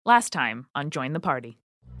Last time on Join the Party.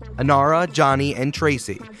 Inara, Johnny, and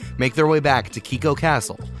Tracy make their way back to Kiko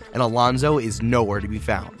Castle, and Alonzo is nowhere to be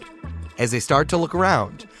found. As they start to look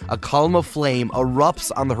around, a column of flame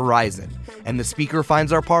erupts on the horizon, and the speaker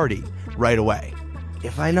finds our party right away.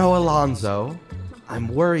 If I know Alonzo, I'm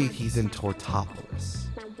worried he's in Tortopolis.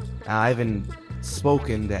 I haven't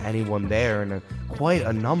spoken to anyone there in quite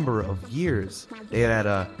a number of years. They had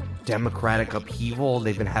a democratic upheaval.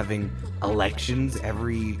 They've been having elections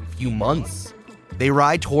every few months. They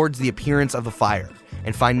ride towards the appearance of the fire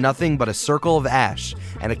and find nothing but a circle of ash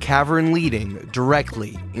and a cavern leading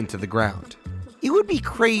directly into the ground. It would be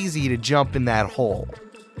crazy to jump in that hole,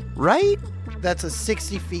 right? That's a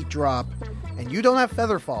 60 feet drop, and you don't have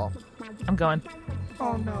featherfall. I'm going.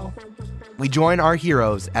 Oh no. We join our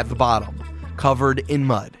heroes at the bottom, covered in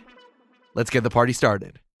mud. Let's get the party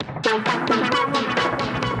started.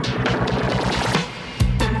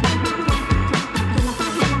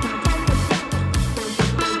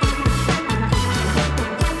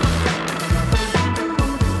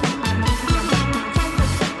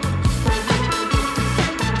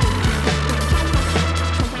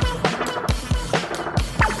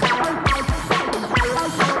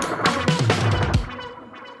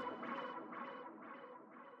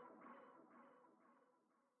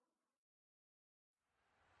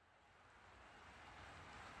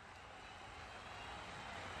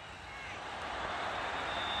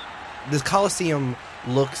 This Colosseum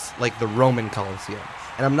looks like the Roman Colosseum.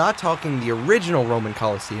 And I'm not talking the original Roman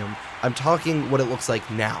Colosseum. I'm talking what it looks like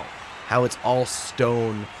now. How it's all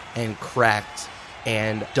stone and cracked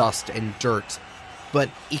and dust and dirt. But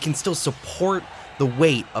it can still support the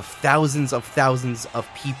weight of thousands of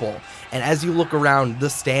people. And as you look around, the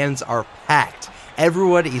stands are packed.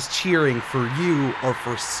 Everyone is cheering for you or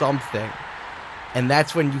for something. And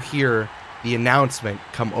that's when you hear the announcement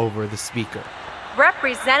come over the speaker.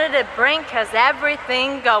 Representative Brink has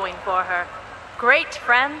everything going for her. Great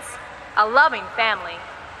friends, a loving family,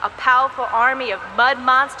 a powerful army of mud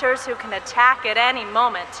monsters who can attack at any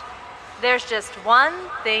moment. There's just one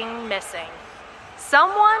thing missing.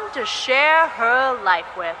 Someone to share her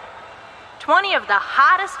life with. 20 of the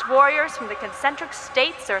hottest warriors from the concentric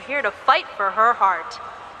states are here to fight for her heart.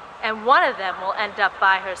 And one of them will end up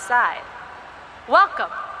by her side.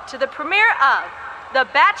 Welcome to the premiere of the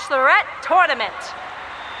Bachelorette Tournament.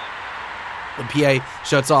 The PA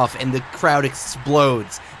shuts off and the crowd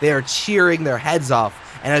explodes. They are cheering their heads off.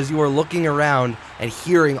 And as you are looking around and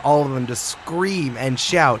hearing all of them just scream and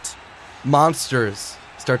shout, monsters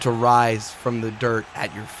start to rise from the dirt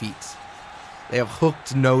at your feet. They have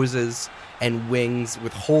hooked noses and wings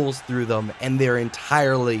with holes through them, and they're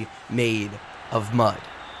entirely made of mud.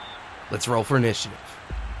 Let's roll for initiative.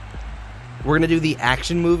 We're going to do the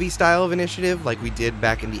action movie style of initiative like we did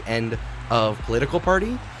back in the end of Political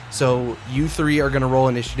Party. So you three are going to roll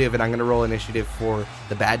initiative, and I'm going to roll initiative for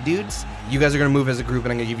the bad dudes. You guys are going to move as a group,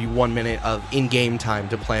 and I'm going to give you 1 minute of in-game time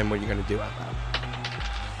to plan what you're going to do out loud.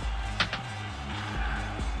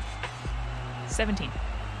 17.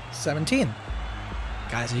 17.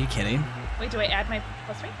 Guys, are you kidding? Wait, do I add my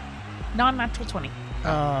 +3? Non-natural 20.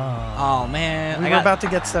 Oh, man. We were about to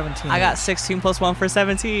get 17. I got 16 plus 1 for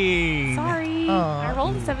 17. Sorry. I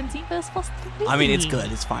rolled a 17 +3. I mean, it's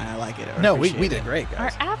good. It's fine. I like it. No, we did great,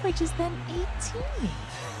 guys. Our average is then 18.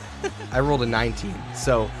 I rolled a 19,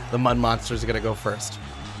 so the mud monsters are going to go first.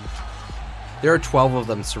 There are 12 of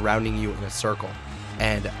them surrounding you in a circle,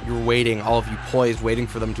 and you're waiting, all of you poised, waiting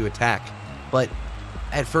for them to attack. But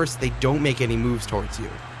at first, they don't make any moves towards you.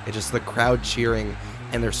 It's just the crowd cheering,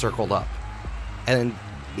 and they're circled up. And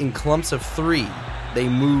in clumps of 3, they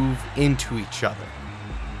move into each other.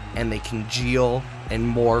 And they congeal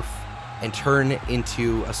and morph and turn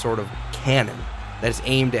into a sort of cannon that is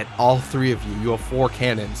aimed at all 3 of you. You have 4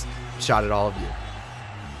 cannons shot at all of you.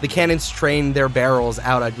 The cannons train their barrels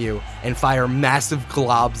out at you and fire massive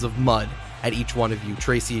globs of mud at each one of you.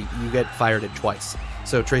 Tracy, you get fired at twice.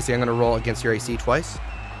 So, Tracy, I'm going to roll against your AC twice.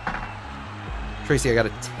 Tracy, I got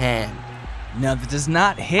a 10. No, that does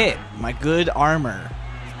not hit my good armor.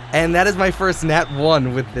 And that is my first nat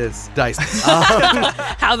 1 with this dice.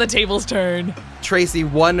 How the tables turn. Tracy,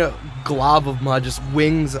 1 glob of mud just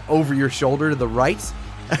wings over your shoulder to the right.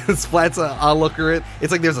 Splats a onlooker.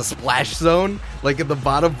 It's like there's a splash zone, like at the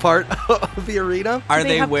bottom part of the arena. Are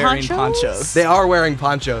they wearing ponchos? They are wearing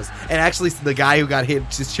ponchos. And actually, the guy who got hit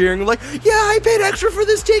is cheering, like, yeah, I paid extra for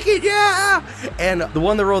this ticket, yeah! And the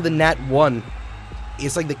one that rolled the nat 1,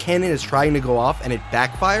 it's like the cannon is trying to go off and it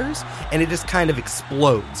backfires and it just kind of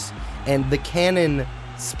explodes. And the cannon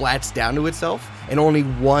splats down to itself and only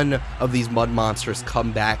one of these mud monsters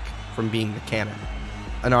come back from being the cannon.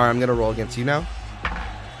 Inara, I'm going to roll against you now.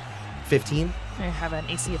 15? I have an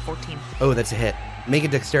AC of 14. Oh, that's a hit. Make a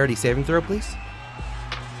dexterity saving throw, please.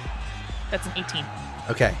 That's an 18.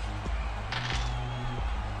 Okay.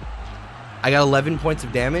 I got 11 points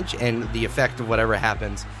of damage, and the effect of whatever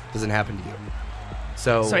happens doesn't happen to you.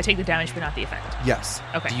 So I take the damage, but not the effect. Yes.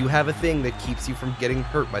 Okay. Do you have a thing that keeps you from getting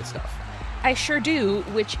hurt by stuff? I sure do,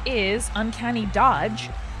 which is Uncanny Dodge,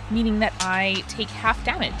 meaning that I take half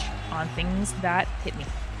damage on things that hit me.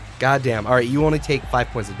 Goddamn. All right, you only take 5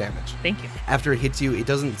 points of damage. Thank you. After it hits you, it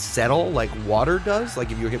doesn't settle like water does.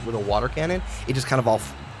 Like if you're hit with a water cannon, it just kind of all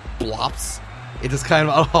blops. It just kind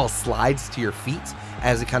of all slides to your feet.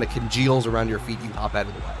 As it kind of congeals around your feet, you hop out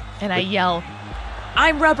of the way. And I yell,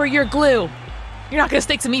 "I'm rubber, you're glue. You're not going to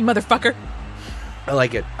stick to me, motherfucker." I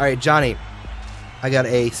like it. All right, Johnny. I got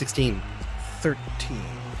a 16. 13.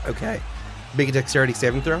 Okay. Make a dexterity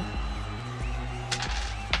saving throw.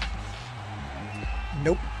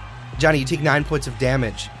 Nope. Johnny, you take 9 points of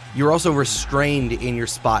damage. You're also restrained in your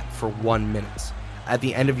spot for 1 minute. At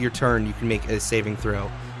the end of your turn, you can make a saving throw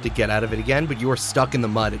to get out of it again, but you are stuck in the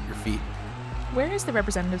mud at your feet. Where is the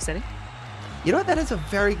representative sitting? You know what? That is a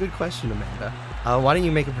very good question, Amanda. Why don't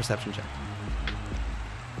you make a perception check?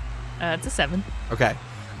 It's a 7. Okay.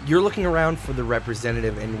 You're looking around for the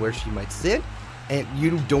representative and where she might sit, and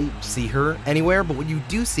you don't see her anywhere, but what you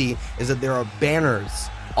do see is that there are banners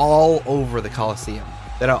all over the Coliseum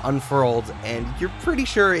that are unfurled, and you're pretty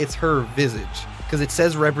sure it's her visage, because it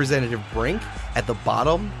says Representative Brink at the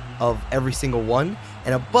bottom of every single one,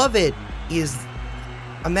 and above it is...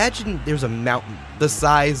 Imagine there's a mountain the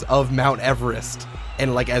size of Mount Everest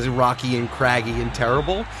and like as rocky and craggy and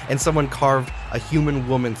terrible, and someone carved a human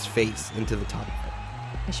woman's face into the top of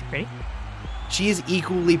it. Is she pretty? She is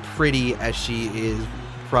equally pretty as she is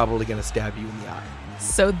probably going to stab you in the eye.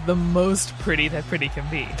 So the most pretty that pretty can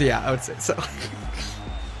be. Yeah, I would say so.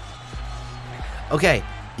 Okay,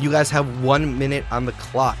 you guys have 1 minute on the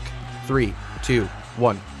clock. 3, 2,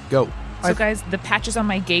 1, go. So guys, the patches on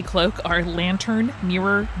my gay cloak are lantern,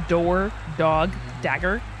 mirror, door, dog,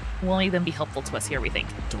 dagger. Will any of them be helpful to us here, we think?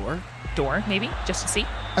 Door, maybe, just to see?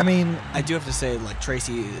 I mean, I do have to say, like,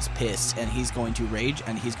 Tracy is pissed, and he's going to rage,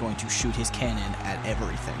 and he's going to shoot his cannon at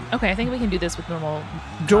everything. Okay, I think we can do this with normal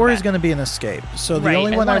door combat. is going to be an escape. So the Right,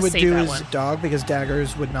 only I one I wanna would save do that is one. dog, because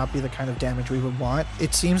daggers would not be the kind of damage we would want.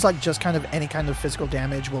 It seems like just kind of any kind of physical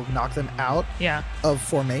damage will knock them out Yeah. of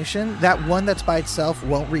formation. That one that's by itself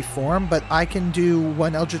won't reform, but I can do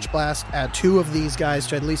one Eldritch Blast at 2 of these guys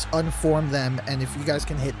to at least unform them, and if you guys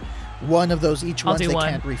can hit one of those each I'll once do they one.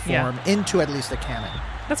 can't reform into at least a cannon.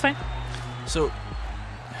 That's fine. So,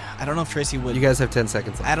 I don't know if Tracy would... You guys have 10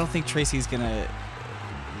 seconds left. I don't think Tracy's going to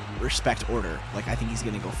respect order. Like, I think he's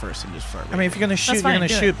going to go first and just start. I mean, if you're going to shoot, fine, you're going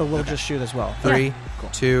do to it. shoot, but we'll just shoot as well. 3, Cool.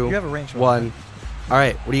 2, You have a range 1. All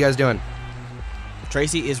right, what are you guys doing?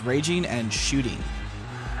 Tracy is raging and shooting.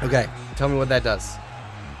 Okay, tell me what that does.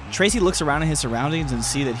 Tracy looks around at his surroundings and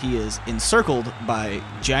see that he is encircled by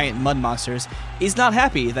giant mud monsters. He's not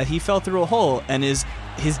happy that he fell through a hole, and his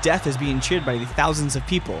death is being cheered by thousands of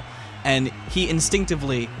people. And he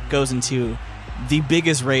instinctively goes into the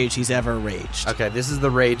biggest rage he's ever raged. Okay, this is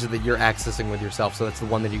the rage that you're accessing with yourself, so that's the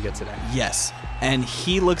one that you get today. Yes. And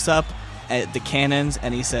he looks up at the cannons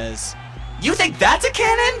and he says, "You think that's a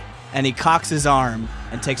cannon?" And he cocks his arm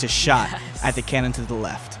and takes a shot at the cannon to the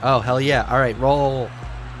left. Oh, hell yeah. All right, roll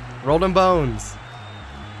them bones.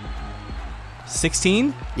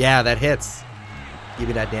 16? Yeah, that hits. Give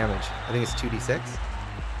me that damage. I think it's 2d6.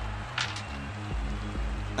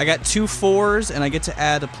 I got 2 4s, and I get to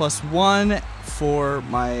add a +1 for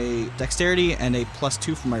my dexterity and a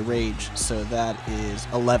 +2 for my rage. So that is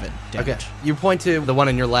 11 damage. Okay, you point to the one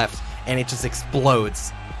on your left, and it just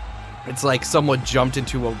explodes. It's like someone jumped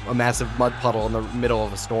into a massive mud puddle in the middle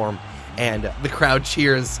of a storm, and the crowd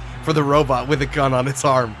cheers for the robot with a gun on its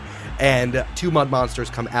arm, and 2 mud monsters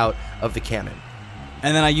come out of the cannon.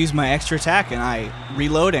 And then I use my extra attack, and I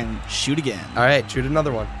reload and shoot again. All right, shoot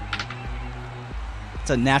another one. It's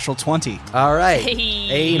a natural 20. All right.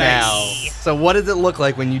 Hey. now. Nice. So what does it look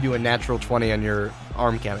like when you do a natural 20 on your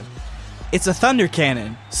arm cannon? It's a thunder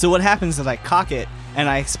cannon. So what happens is I cock it, and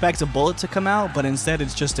I expect a bullet to come out, but instead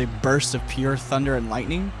it's just a burst of pure thunder and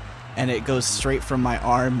lightning, and it goes straight from my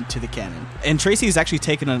arm to the cannon. And Tracy's actually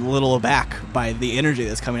taken a little aback by the energy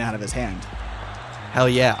that's coming out of his hand. Hell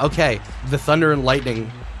yeah. Okay. The thunder and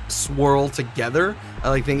lightning swirl together.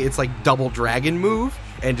 I think it's like double dragon move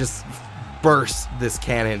and just bursts this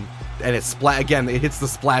cannon. And it it hits the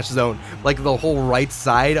splash zone. Like the whole right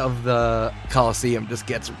side of the Coliseum just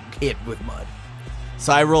gets hit with mud.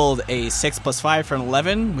 So I rolled a 6 plus 5 for an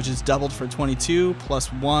 11, which is doubled for 22,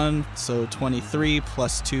 plus 1, so 23,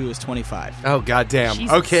 plus 2 is 25. Oh, goddamn.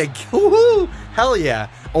 Jesus. Okay. Woohoo! Hell yeah.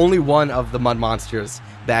 Only one of the mud monsters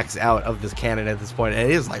backs out of this cannon at this point, and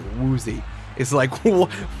it is like woozy. It's like,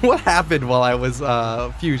 what happened while I was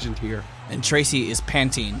fusioned here? And Tracy is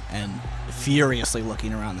panting and furiously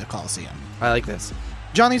looking around the Coliseum. I like this.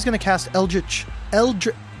 Johnny's going to cast Eldritch.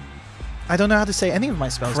 I don't know how to say any of my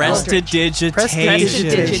spells. Prestidigitation.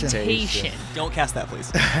 Prestidigitation. Don't cast that, please.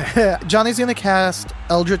 Johnny's going to cast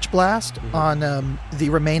Eldritch Blast on the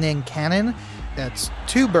remaining cannon. That's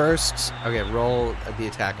 2 bursts. Okay, roll the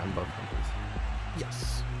attack on both of them, please.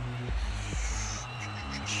 Yes.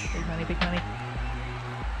 Big money, big money.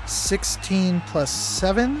 16 plus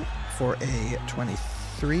 7 for a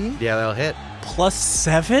 23. Yeah, that'll hit. Plus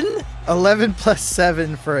 7? 11 plus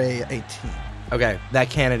 7 for a 18. Okay, that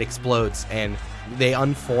cannon explodes, and they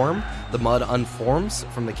unform. The mud unforms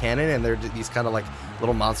from the cannon, and they're these kind of like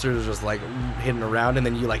little monsters just like hidden around, and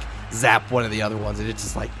then you like zap one of the other ones, and it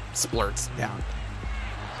just like splurts down.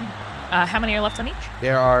 How many are left on each?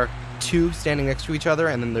 There are 2 standing next to each other,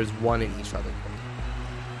 and then there's 1 in each other.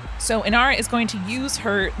 So Inara is going to use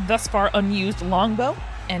her thus far unused longbow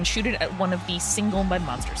and shoot it at one of the single mud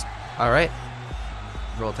monsters. All right.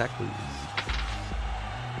 Roll attack, please.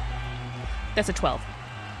 That's a 12.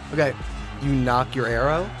 Okay. You knock your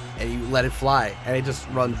arrow, and you let it fly, and it just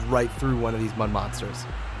runs right through one of these mud monsters.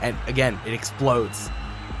 And again, it explodes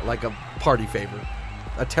like a party favor.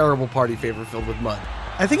 A terrible party favor filled with mud.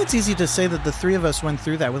 I think it's easy to say that the 3 of us went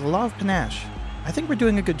through that with a lot of panache. I think we're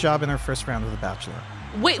doing a good job in our first round of The Bachelor.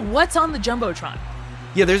 Wait, what's on the Jumbotron?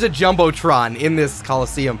 Yeah, there's a Jumbotron in this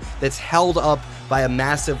Coliseum that's held up by a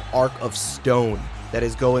massive arc of stone that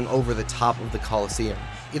is going over the top of the Coliseum.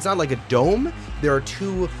 It's not like a dome. There are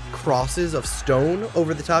 2 crosses of stone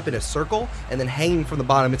over the top in a circle, and then hanging from the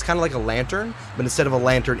bottom, it's kind of like a lantern, but instead of a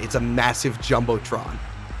lantern, it's a massive Jumbotron.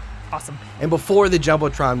 Awesome. And before, the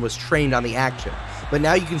Jumbotron was trained on the action. But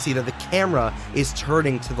now you can see that the camera is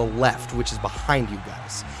turning to the left, which is behind you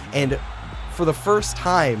guys. And for the first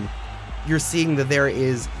time, you're seeing that there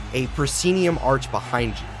is a proscenium arch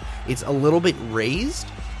behind you. It's a little bit raised,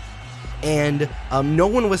 and no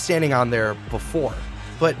one was standing on there before.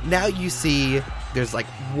 But now you see there's like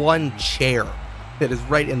 1 chair that is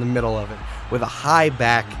right in the middle of it, with a high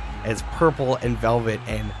back as purple and velvet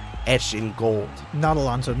and etched in gold. Not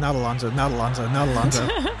Alonzo, not Alonzo, not Alonzo, not Alonzo.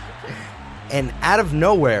 And out of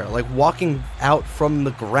nowhere, like walking out from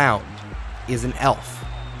the ground, is an elf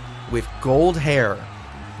with gold hair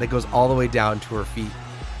that goes all the way down to her feet.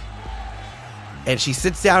 And she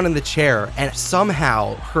sits down in the chair, and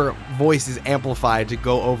somehow her voice is amplified to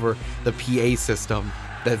go over the PA system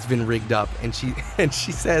that's been rigged up. And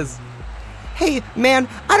she says, "Hey, man,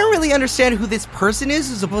 I don't really understand who this person is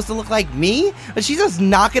who's supposed to look like me, but she's just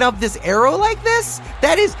knocking up this arrow like this?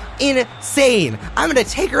 That is insane. I'm going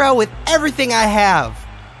to take her out with everything I have."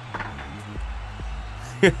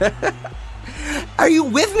 Are you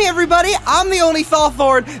with me, everybody? I'm the only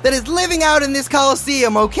Thawthorn that is living out in this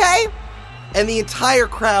Coliseum, okay? And the entire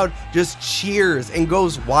crowd just cheers and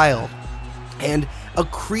goes wild. And a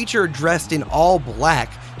creature dressed in all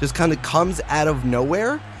black just kind of comes out of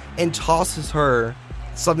nowhere and tosses her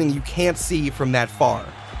something you can't see from that far.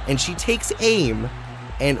 And she takes aim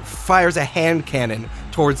and fires a hand cannon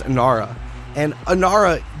towards Inara. And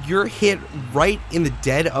Inara, you're hit right in the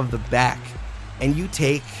dead of the back. And you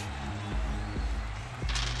take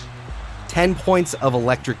 10 points of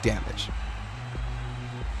electric damage.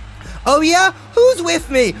 Oh yeah? Who's with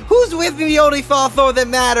me? Who's with me, the only Thawthor that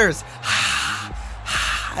matters?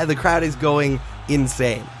 And the crowd is going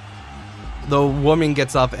insane. The woman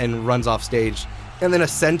gets up and runs off stage. And then a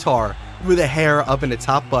centaur with a hair up in a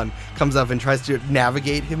top bun comes up and tries to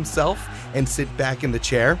navigate himself and sit back in the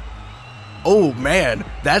chair. Oh man,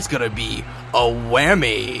 that's gonna be a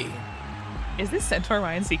whammy. Is this Centaur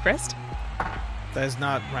Ryan Seacrest? That is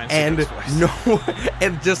not Ryan And Seacrest's voice.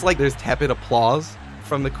 and just like there's tepid applause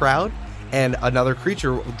from the crowd, and another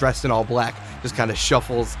creature dressed in all black just kind of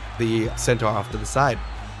shuffles the centaur off to the side.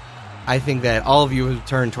 I think that all of you have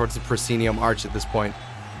turned towards the proscenium arch at this point,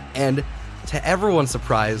 and to everyone's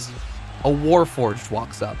surprise, a Warforged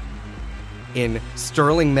walks up in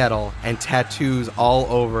sterling metal and tattoos all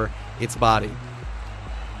over its body.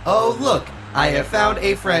 Oh look, I have found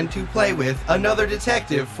a friend to play with, another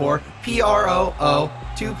detective for PROO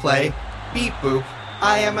to play. Beep boop,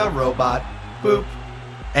 I am a robot. Boop.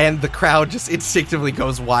 And the crowd just instinctively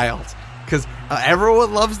goes wild because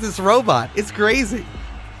everyone loves this robot. It's crazy.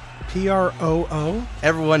 PROO?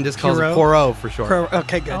 Everyone just calls Puro? it Poro for short.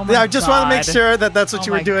 Okay, good. Oh my I just want to make God. sure that that's what Oh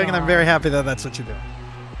you were my doing, and I'm God. very happy that that's what you're doing.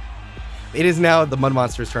 It is now the Mud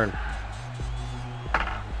Monster's turn.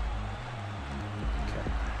 Okay.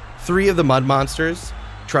 3 of the Mud Monsters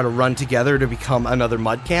try to run together to become another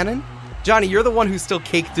mud cannon. Johnny, you're the one who's still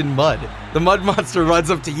caked in mud. The Mud Monster runs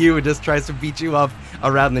up to you and just tries to beat you up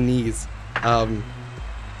around the knees.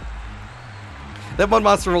 That Mud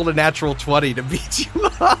Monster rolled a natural 20 to beat you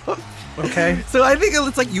up. Okay. So I think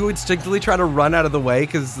it's like you instinctively try to run out of the way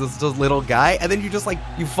because this little guy, and then you just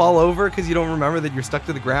you fall over because you don't remember that you're stuck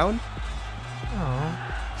to the ground. Oh.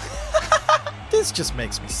 This just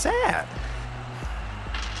makes me sad.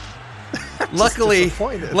 Luckily,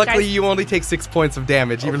 Guys- you only take 6 points of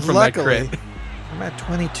damage, even from that crit. I'm at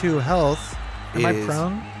 22 health. Am I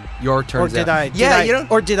prone? Your turn. Or did I?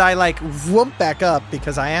 Or did I whoomp back up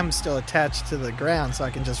because I am still attached to the ground, so I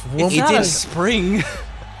can just whoomp? It's not a back. spring.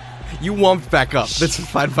 You whumped back up. That's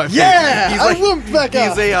fine by me. Yeah, He's I whumped back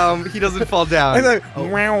up. He doesn't fall down. I'm like, Oh.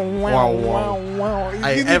 wow.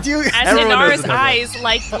 As Everyone knows Nanara's eyes,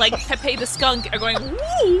 like Pepe the skunk, are going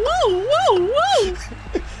woo, woo, woo, woo.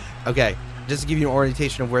 Okay, just to give you an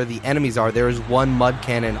orientation of where the enemies are, there is one mud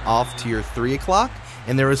cannon off to your 3 o'clock,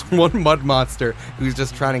 and there is one mud monster who's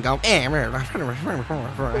just trying to go.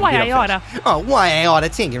 Why I oughta. Oh, why I oughta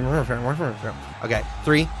think. Okay,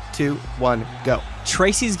 3, 2, 1, go.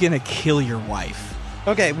 Tracy's gonna kill your wife.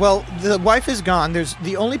 Okay, well, the wife is gone. There's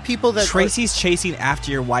the only people that Tracy's chasing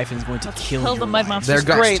after your wife and is going to kill Kill your the mud wife. monster. They're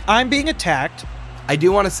gone. Great. I'm being attacked. I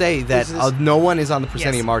do want to say that no one is on the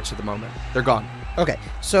Proscenium Yes. March at the moment. They're gone. Okay,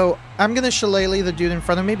 so I'm gonna shillelagh the dude in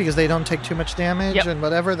front of me because they don't take too much damage Yep. and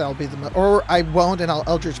whatever. That'll be or I won't, and I'll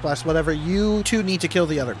Eldritch Blast whatever. You two need to kill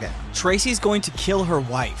the other guy. Tracy's going to kill her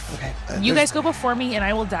wife. Okay, You guys go before me, and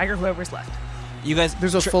I will dagger whoever's left. You guys,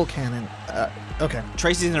 There's a full cannon. Okay.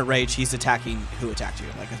 Tracy's in a rage. He's attacking who attacked you,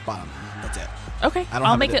 like his bottom. That's it. Okay, I don't I'll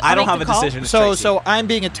have make a, it. I don't I'll have make a the call. decision. It's So Tracy. so I'm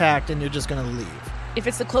being attacked, and you're just gonna leave. If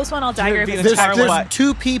it's the close one, I'll dagger. If being it's the attacked far by- one, There's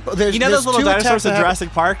two people. There's you know there's those little two attacks dinosaurs in that have-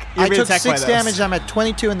 Jurassic Park? You're I being took attacked by 6 those. damage. I'm at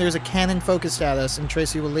 22, and there's a cannon focused at us, and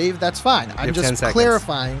Tracy will leave. That's fine. I'm have 10 just seconds.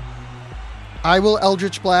 clarifying. I will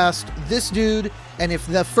Eldritch Blast this dude, and if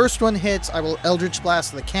the first one hits, I will Eldritch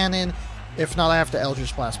Blast the cannon. If not, I have to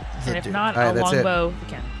Eldritch Blast the and if dude. not, All right, I'll that's it. longbow the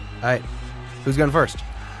cannon. All right, who's going first?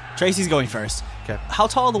 Tracy's going first. Okay. How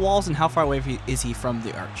tall are the walls and how far away is he from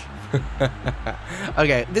the arch?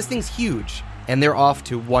 Okay, this thing's huge, and they're off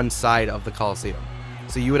to one side of the Colosseum,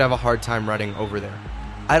 so you would have a hard time running over there.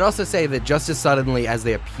 I'd also say that just as suddenly as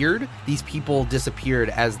they appeared, these people disappeared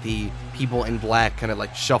as the people in black kind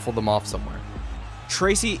of shuffled them off somewhere.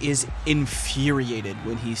 Tracy is infuriated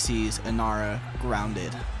when he sees Inara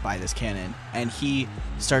grounded by this cannon, and he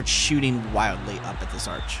starts shooting wildly up at this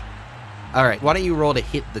arch. All right, why don't you roll to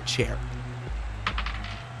hit the chair?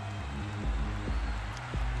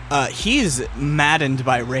 He's maddened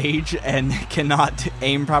by rage and cannot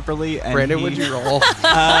aim properly. And Brandon, what'd you roll?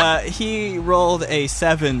 He rolled a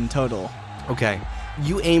 7 total. Okay,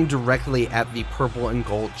 you aim directly at the purple and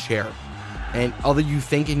gold chair, and although you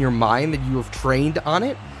think in your mind that you have trained on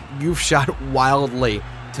it, you've shot wildly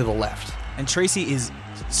to the left. And Tracy is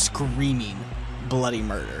screaming bloody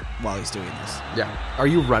murder while he's doing this. Yeah. Are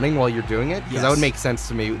you running while you're doing it? Because that Yes. would make sense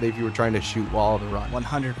to me if you were trying to shoot while on the run.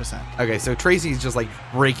 100%. Okay, so Tracy's just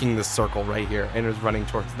breaking the circle right here and is running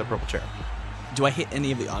towards the purple chair. Do I hit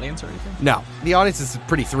any of the audience or anything? No, the audience is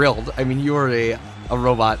pretty thrilled. I mean, you are a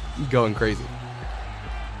robot going crazy.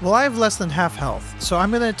 Well, I have less than half health, so I'm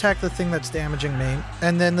going to attack the thing that's damaging me,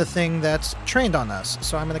 and then the thing that's trained on us.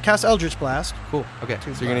 So I'm going to cast Eldritch Blast. Cool. Okay, so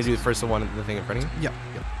you're going to do the first one, the thing in front of you? Yep.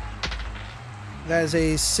 That is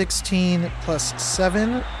a 16 plus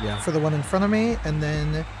 7 Yeah. for the one in front of me, and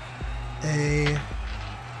then a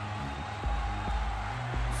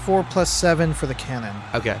 4 plus 7 for the cannon.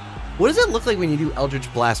 Okay. What does it look like when you do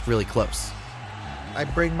Eldritch Blast really close? I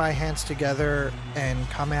bring my hands together and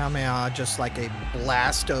Kamehameha, just like a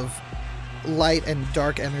blast of light and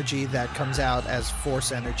dark energy that comes out as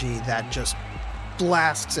force energy that just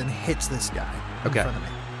blasts and hits this guy in Okay. front of me.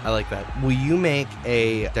 I like that. Will you make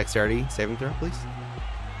a dexterity saving throw, please?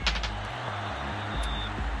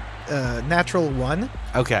 Natural 1.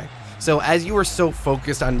 Okay. So as you were so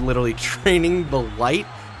focused on literally training the light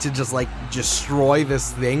to just destroy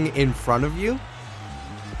this thing in front of you,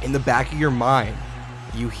 in the back of your mind,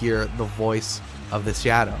 you hear the voice of the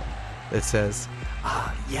shadow that says,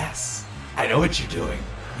 Yes, I know what you're doing.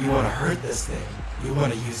 You want to hurt this thing. You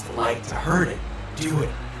want to use the light to hurt it. Do it.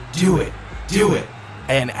 Do it. Do it.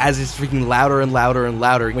 and as it's freaking louder and louder and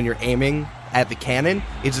louder, when you're aiming at the cannon,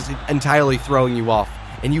 it's just entirely throwing you off.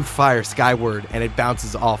 And you fire skyward, and it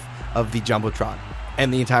bounces off of the Jumbotron.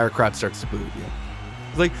 And the entire crowd starts to boo at you.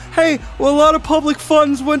 It's like, hey, well, a lot of public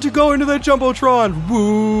funds went to go into that Jumbotron.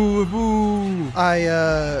 Woo, woo.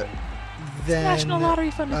 Then National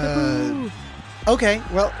Lottery Fund. Woo. Okay,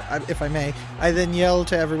 well, if I may, I then yell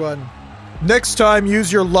to everyone, next time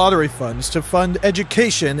use your lottery funds to fund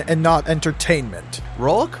education and not entertainment.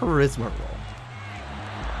 Roll a charisma roll.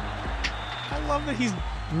 I love that he's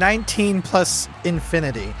 19 plus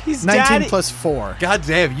infinity. He's 19 daddy- plus 4. God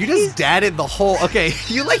damn, you just dadded the whole... Okay,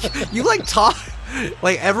 you talk...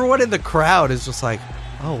 Like, everyone in the crowd is just like,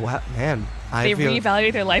 oh, wow, man. They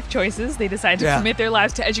reevaluate their life choices. They decide to commit their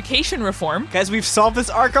lives to education reform. Guys, we've solved this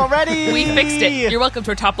arc already. We fixed it. You're welcome,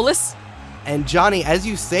 Tortopolis. And Johnny, as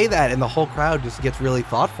you say that, and the whole crowd just gets really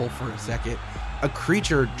thoughtful for a second, a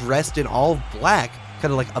creature dressed in all black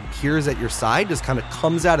kind of like appears at your side, just kind of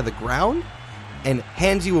comes out of the ground and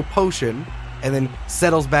hands you a potion and then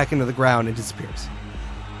settles back into the ground and disappears.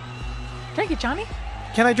 Drink it, Johnny.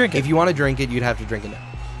 Can I drink it? If you want to drink it, you'd have to drink it now.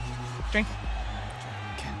 Drink.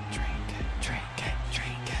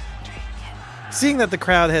 Seeing that the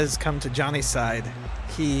crowd has come to Johnny's side,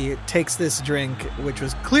 he takes this drink, which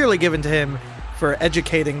was clearly given to him for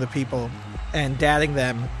educating the people and dadding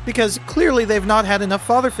them, because clearly they've not had enough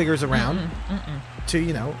father figures around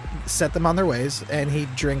to, set them on their ways, and he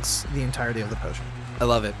drinks the entirety of the potion. I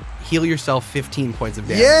love it. Heal yourself 15 points of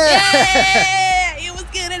damage. Yeah! He was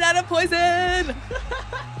getting out of poison!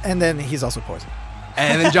 And then he's also poisoned.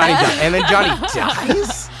 And then Johnny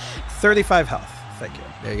dies? 35 health. Thank you.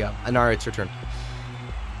 There you go. Anara, it's your turn.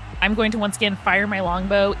 I'm going to once again fire my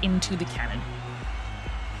longbow into the cannon.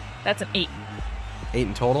 That's an 8. 8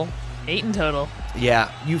 in total? 8 in total.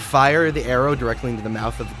 Yeah, you fire the arrow directly into the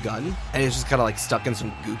mouth of the gun, and it's just kind of like stuck in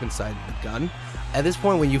some goop inside the gun. At this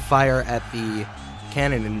point, when you fire at the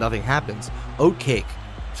cannon and nothing happens, Oatcake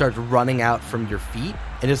starts running out from your feet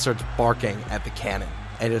and it starts barking at the cannon.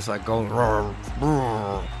 And it's like going, "Rrr,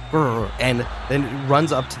 rrr, rrr," and then it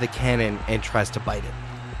runs up to the cannon and tries to bite it.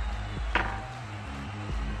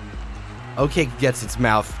 Oatcake gets its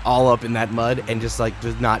mouth all up in that mud and just like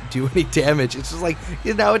does not do any damage. It's just like,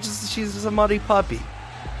 she's just a muddy puppy.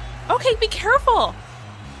 Okay, be careful.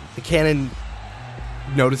 The cannon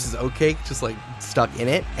notices Oatcake just like stuck in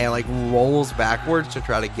it and like rolls backwards to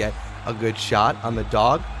try to get a good shot on the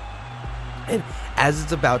dog. And as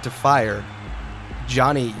it's about to fire,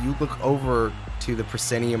 Johnny, you look over to the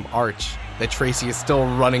proscenium arch that Tracy is still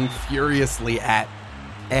running furiously at,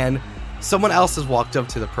 and someone else has walked up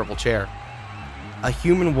to the purple chair. A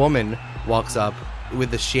human woman walks up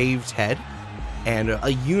with a shaved head and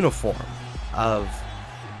a uniform of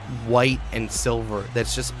white and silver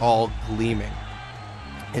that's just all gleaming.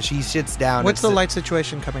 And she sits down. What's the light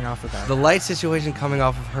situation coming off of that? The light situation coming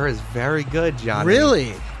off of her is very good, Johnny.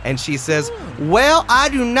 Really? And she says, well, I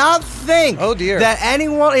do not think that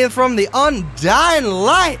anyone from the Undying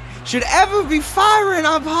Light should ever be firing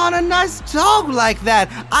upon a nice dog like that.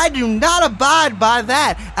 I do not abide by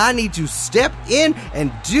that. I need to step in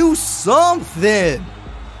and do something.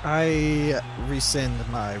 I rescind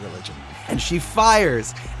my religion. And she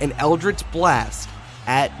fires an Eldritch Blast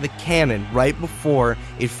at the cannon right before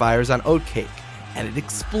it fires on Oatcake. And it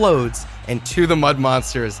explodes, and 2 of the mud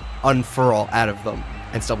monsters unfurl out of them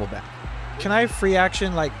and stumble back. Can I free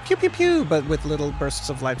action like pew pew pew, but with little bursts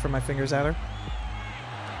of light from my fingers at her?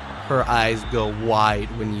 Her eyes go wide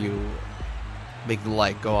when you make the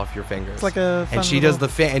light go off your fingers. It's like a fun and she does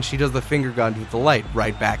the finger gun with the light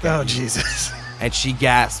right back at you. Oh Jesus. And she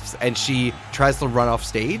gasps and she tries to run off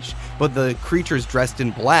stage, but the creatures dressed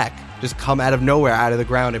in black just come out of nowhere, out of the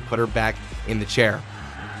ground, and put her back in the chair.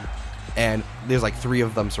 And there's like 3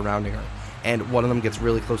 of them surrounding her. And one of them gets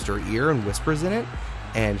really close to her ear and whispers in it.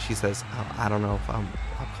 And she says, I don't know if I'm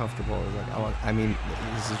comfortable. Like, I mean,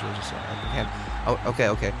 this is really just... Oh,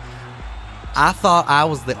 okay. I thought I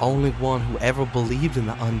was the only one who ever believed in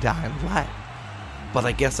the Undying Light. But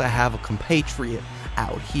I guess I have a compatriot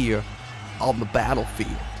out here on the battlefield.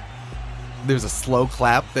 There's a slow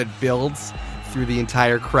clap that builds through the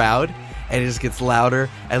entire crowd, and it just gets louder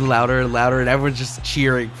and louder and louder, and everyone's just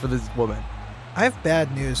cheering for this woman. I have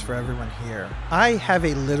bad news for everyone here. I have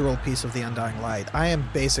a literal piece of the Undying Light. I am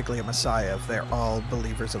basically a messiah if they're all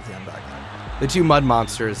believers of the Undying Light. The 2 mud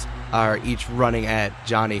monsters are each running at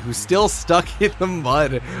Johnny, who's still stuck in the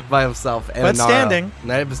mud by himself. And But Nara, standing.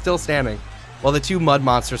 But still standing. While the 2 mud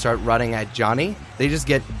monsters start running at Johnny, they just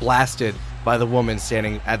get blasted by the woman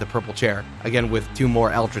standing at the purple chair, again with 2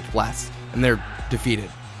 more Eldritch Blasts, and they're defeated.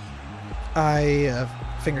 I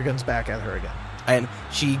finger guns back at her again. And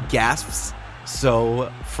she gasps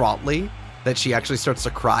so fraughtly that she actually starts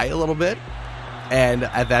to cry a little bit. And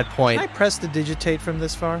at that point... Can I press the digitate from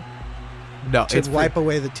this far? No, to wipe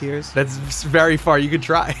away the tears? That's very far. You could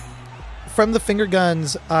try. From the finger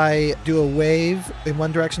guns, I do a wave in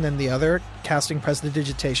one direction and the other, casting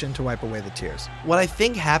Prestidigitation to wipe away the tears. What I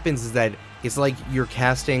think happens is that it's like you're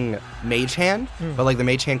casting Mage Hand, but like the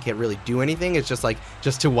Mage Hand can't really do anything. It's just like,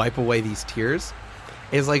 just to wipe away these tears.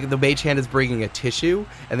 It's like the Mage Hand is bringing a tissue,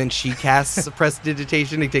 and then she casts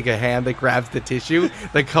Prestidigitation to take a hand that grabs the tissue,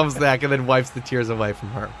 that comes back and then wipes the tears away from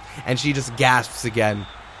her. And she just gasps again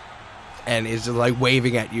and is just like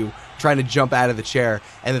waving at you, trying to jump out of the chair,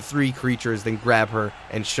 and the 3 creatures then grab her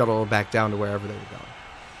and shuttle her back down to wherever they were going.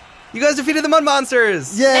 You guys defeated the Mud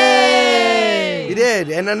Monsters! Yay! You did,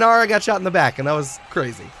 and Anara got shot in the back, and that was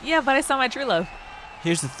crazy. Yeah, but I saw my true love.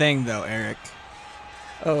 Here's the thing, though, Eric.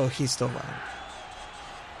 Oh, he's still lying.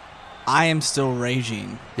 I am still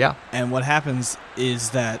raging. Yeah. And what happens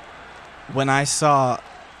is that when I saw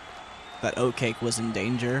that Oatcake was in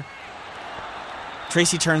danger,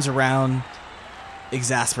 Tracy turns around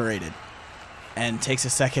exasperated and takes a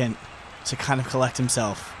second to kind of collect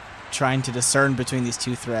himself, trying to discern between these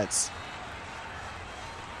 2 threats.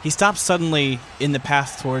 He stops suddenly in the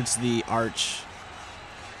path towards the arch,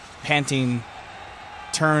 panting,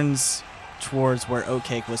 turns towards where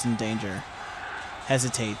Oatcake was in danger,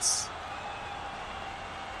 hesitates,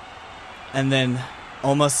 and then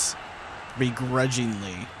almost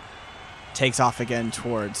begrudgingly takes off again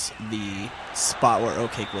towards the spot where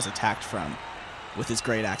Oatcake was attacked from, with his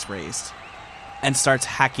great axe raised, and starts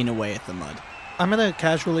hacking away at the mud. I'm going to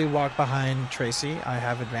casually walk behind Tracy. I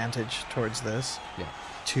have advantage towards this. Yeah.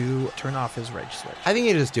 To turn off his rage switch. I think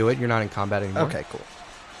you just do it. You're not in combat anymore. Okay, cool.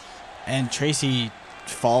 And Tracy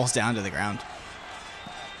falls down to the ground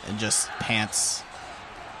and just pants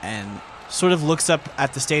and sort of looks up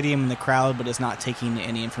at the stadium and the crowd, but is not taking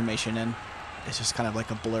any information in. It's just kind of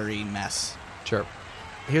like a blurry mess. Sure.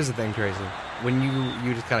 Here's the thing, Tracy. When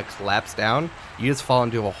you just kind of collapse down, you just fall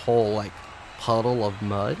into a whole, like, puddle of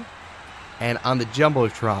mud. And on the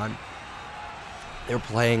Jumbotron, they're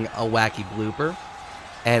playing a wacky blooper,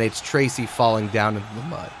 and it's Tracy falling down into the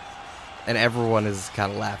mud. And everyone is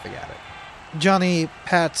kind of laughing at it. Johnny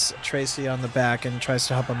pats Tracy on the back and tries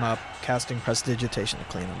to help him up, casting Prestidigitation to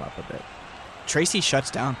clean him up a bit. Tracy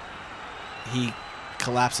shuts down. He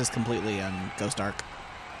collapses completely and goes dark.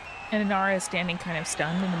 And Inara is standing kind of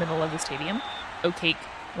stunned in the middle of the stadium. Oatcake,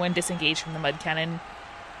 when disengaged from the mud cannon,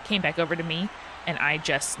 came back over to me, and I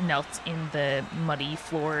just knelt in the muddy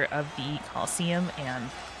floor of the Coliseum and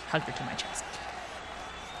hugged her to my chest.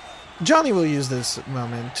 Johnny will use this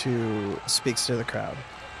moment to speak to the crowd.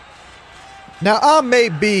 Now, I may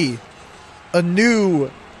be a new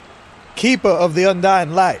keeper of the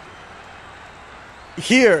Undying Light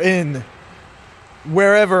here in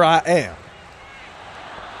wherever I am.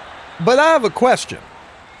 But I have a question.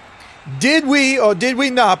 Did we or did we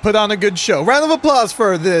not put on a good show? Round of applause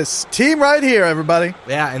for this team right here, everybody.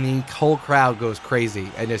 Yeah, and the whole crowd goes crazy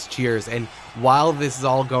and just cheers. And while this is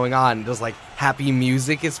all going on, there's like happy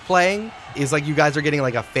music is playing. It's like you guys are getting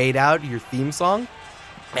like a fade out, your theme song.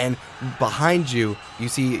 And behind you, you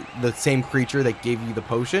see the same creature that gave you the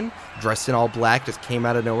potion, dressed in all black, just came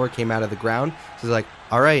out of nowhere, came out of the ground. So it's like,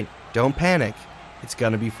 all right, don't panic. It's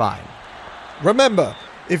going to be fine. Remember,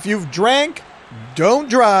 if you've drank, don't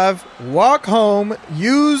drive, walk home,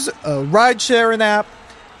 use a ride-sharing app,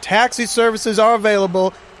 taxi services are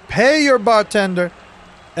available, pay your bartender,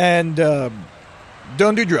 and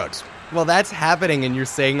don't do drugs. Well, that's happening, and you're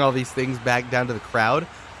saying all these things back down to the crowd.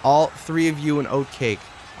 All 3 of you and Oatcake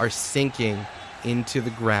are sinking into the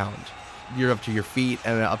ground. You're up to your feet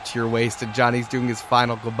and up to your waist, and Johnny's doing his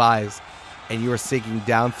final goodbyes, and you are sinking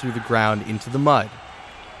down through the ground into the mud.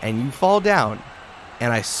 And you fall down,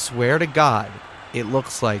 and I swear to God, it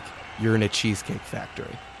looks like you're in a cheesecake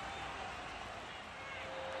factory.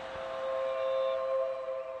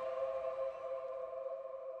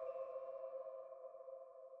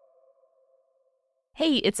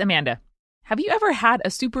 Hey, it's Amanda. Have you ever had a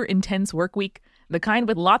super intense work week? The kind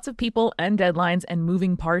with lots of people and deadlines and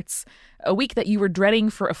moving parts? A week that you were dreading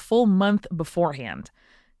for a full month beforehand?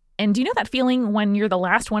 And do you know that feeling when you're the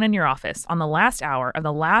last one in your office on the last hour of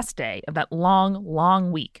the last day of that long,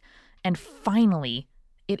 long week, and finally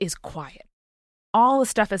it is quiet? All the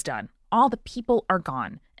stuff is done. All the people are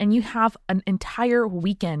gone, and you have an entire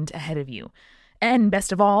weekend ahead of you. And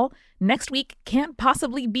best of all, next week can't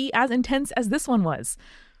possibly be as intense as this one was.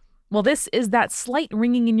 Well, this is that slight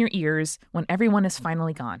ringing in your ears when everyone is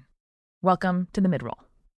finally gone. Welcome to the midroll.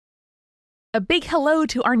 A big hello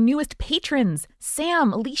to our newest patrons,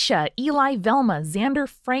 Sam, Alicia, Eli, Velma, Xander,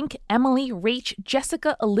 Frank, Emily, Rach,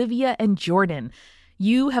 Jessica, Olivia, and Jordan.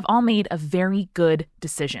 You have all made a very good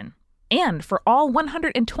decision. And for all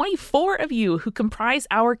 124 of you who comprise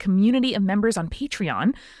our community of members on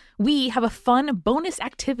Patreon, we have a fun bonus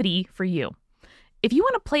activity for you. If you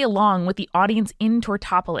want to play along with the audience in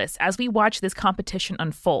Tortopolis as we watch this competition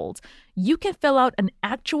unfold, you can fill out an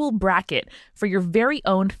actual bracket for your very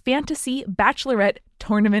own fantasy Bachelorette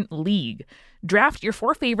Tournament League. Draft your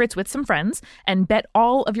 4 favorites with some friends and bet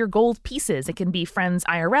all of your gold pieces. It can be friends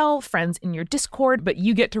IRL, friends in your Discord, but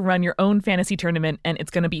you get to run your own fantasy tournament and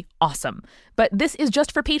it's going to be awesome. But this is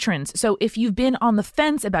just for patrons, so if you've been on the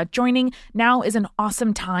fence about joining, now is an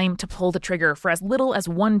awesome time to pull the trigger for as little as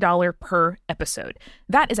 $1 per episode.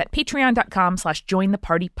 That is at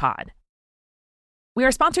patreon.com/jointhepartypod. We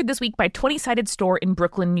are sponsored this week by 20-Sided Store in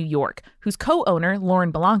Brooklyn, New York, whose co-owner,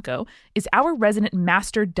 Lauren Belanco, is our resident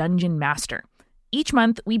master dungeon master. Each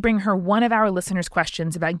month, we bring her one of our listeners'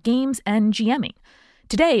 questions about games and GMing.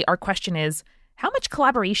 Today, our question is, how much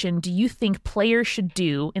collaboration do you think players should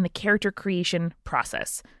do in the character creation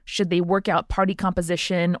process? Should they work out party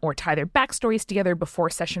composition or tie their backstories together before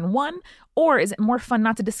session 1? Or is it more fun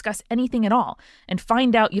not to discuss anything at all and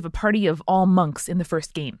find out you have a party of all monks in the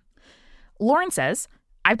first game? Lauren says,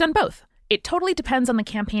 I've done both. It totally depends on the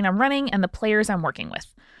campaign I'm running and the players I'm working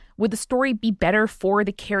with. Would the story be better for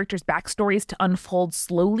the characters' backstories to unfold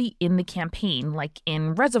slowly in the campaign, like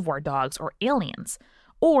in Reservoir Dogs or Aliens?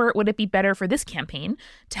 Or would it be better for this campaign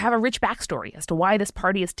to have a rich backstory as to why this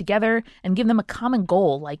party is together and give them a common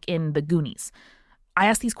goal, like in The Goonies? I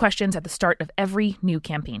ask these questions at the start of every new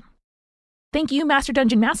campaign. Thank you, Master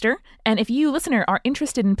Dungeon Master. And if you, listener, are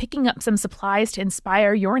interested in picking up some supplies to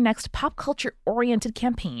inspire your next pop culture-oriented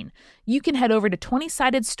campaign, you can head over to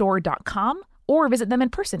 20sidedstore.com or visit them in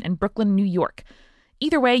person in Brooklyn, New York.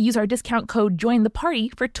 Either way, use our discount code JOINTHEPARTY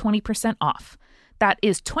for 20% off. That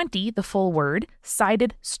is 20, the full word,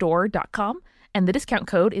 sidedstore.com, and the discount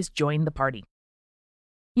code is JOINTHEPARTY.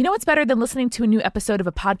 You know what's better than listening to a new episode of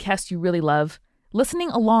a podcast you really love?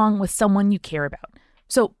 Listening along with someone you care about.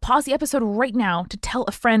 So pause the episode right now to tell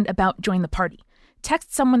a friend about Join the Party.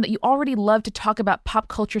 Text someone that you already love to talk about pop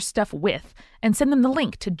culture stuff with, and send them the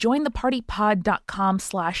link to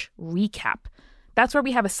jointhepartypod.com/recap. That's where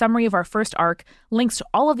we have a summary of our first arc, links to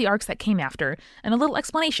all of the arcs that came after, and a little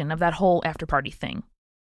explanation of that whole after-party thing.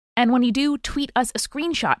 And when you do, tweet us a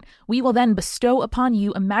screenshot. We will then bestow upon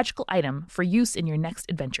you a magical item for use in your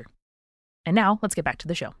next adventure. And now, let's get back to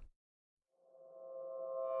the show.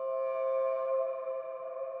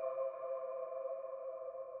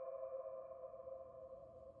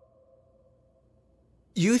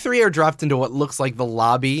 You 3 are dropped into what looks like the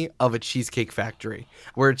lobby of a cheesecake factory,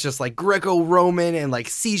 where it's just like Greco-Roman and like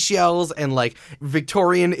seashells and like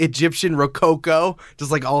Victorian Egyptian Rococo,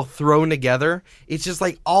 just like all thrown together. It's just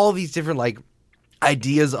like all these different like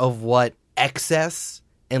ideas of what excess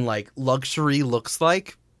and like luxury looks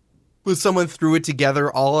like. When someone threw it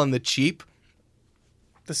together all on the cheap.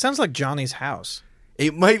 This sounds like Johnny's house.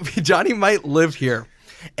 It might be, Johnny might live here.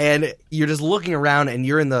 And you're just looking around and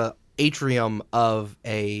you're in the atrium of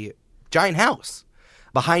a giant house.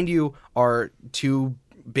 Behind you are 2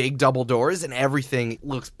 big double doors and everything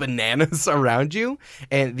looks bananas around you.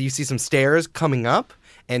 And you see some stairs coming up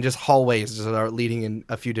and just hallways that are leading in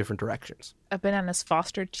a few different directions. A Bananas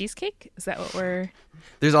Foster cheesecake? Is that what we're...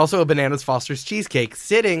 There's also a Bananas Foster's cheesecake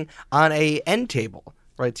sitting on a end table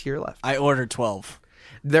right to your left. I ordered 12.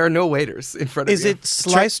 There are no waiters in front of you. Is it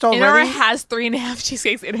sliced already? Inara has 3.5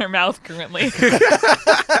 cheesecakes in her mouth currently.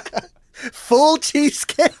 Full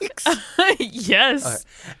cheesecakes? Yes. Right.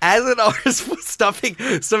 As Inara's stuffing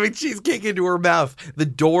cheesecake into her mouth, the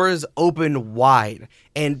doors open wide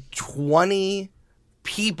and 20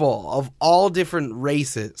 people of all different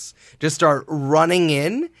races just start running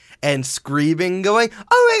in and screaming, going,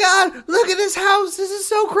 oh my God, look at this house. This is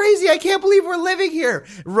so crazy. I can't believe we're living here.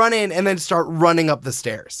 Run in and then start running up the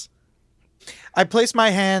stairs. I place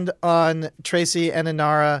my hand on Tracy and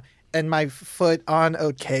Inara and my foot on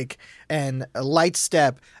Oatcake and a light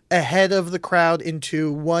step ahead of the crowd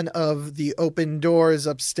into one of the open doors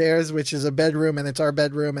upstairs, which is a bedroom, and it's our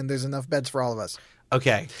bedroom, and there's enough beds for all of us.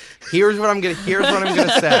 Okay, here's what I'm gonna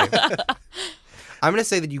say. I'm gonna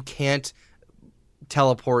say that you can't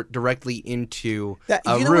teleport directly into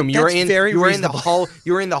a room. You're in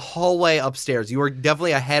the hallway upstairs. You are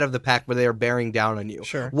definitely ahead of the pack, where they are bearing down on you.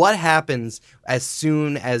 Sure. What happens as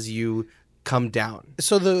soon as you come down?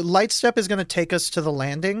 So the light step is going to take us to the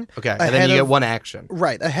landing. Okay, and then you get one action.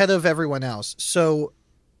 Right, ahead of everyone else. So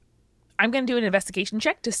I'm going to do an investigation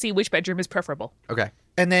check to see which bedroom is preferable. Okay.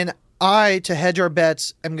 And then I, to hedge our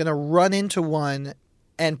bets, am going to run into one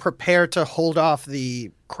and prepare to hold off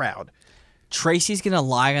the crowd. Tracy's going to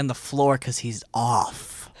lie on the floor because he's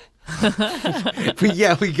off. But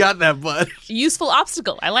yeah, we got that, bud. Useful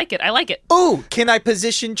obstacle. I like it. Oh, can I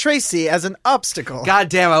position Tracy as an obstacle? God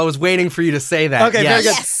damn, I was waiting for you to say that. Okay, very good.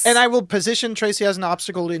 Yes. And I will position Tracy as an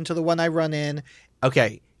obstacle into the one I run in.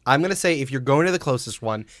 Okay, I'm going to say if you're going to the closest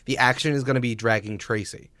one, the action is going to be dragging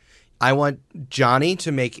Tracy. I want Johnny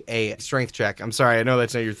to make a strength check. I'm sorry, I know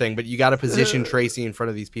that's not your thing, but you got to position Tracy in front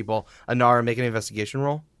of these people. Anara, make an investigation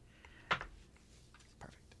roll.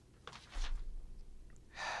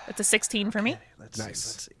 It's a 16 for me. Let's Nice.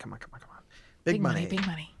 see. Come on. Big money. Big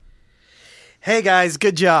money. Hey, guys,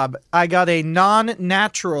 good job. I got a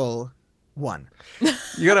non-natural 1.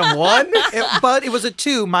 You got a 1? But it was a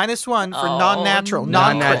 2, -1 for non-natural. no.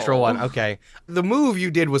 Non-natural 1, okay. The move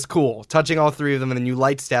you did was cool, touching all three of them, and then you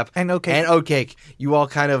light step. And oatcake. And oatcake. You all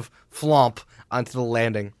kind of flomp onto the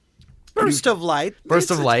landing. Burst of light.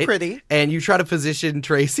 Burst of It's light. pretty. And you try to position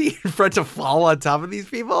Tracy in front to fall on top of these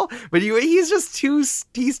people, but he's just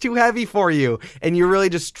he's too heavy for you, and you're really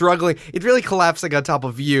just struggling. It's really collapsing on top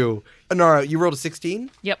of you. Anara, you rolled a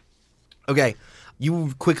 16? Yep. Okay.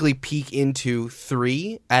 You quickly peek into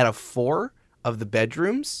 3 out of 4 of the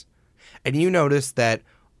bedrooms, and you notice that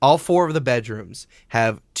all 4 of the bedrooms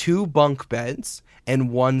have 2 bunk beds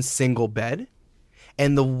and 1 single bed,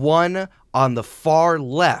 and the one on the far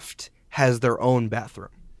left has their own bathroom.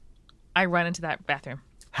 I run into that bathroom.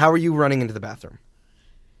 How are you running into the bathroom?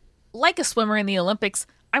 Like a swimmer in the Olympics,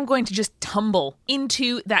 I'm going to just tumble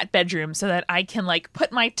into that bedroom so that I can,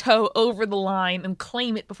 put my toe over the line and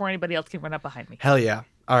claim it before anybody else can run up behind me. Hell yeah.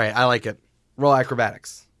 All right, I like it. Roll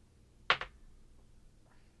acrobatics.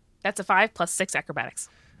 That's a 5 plus 6 acrobatics.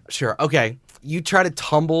 Sure. Okay. You try to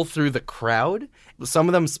tumble through the crowd. Some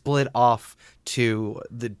of them split off to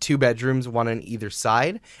the 2 bedrooms, one on either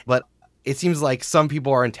side, but it seems like some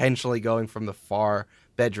people are intentionally going from the far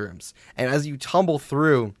bedrooms. And as you tumble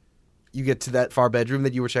through, you get to that far bedroom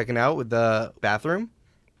that you were checking out with the bathroom.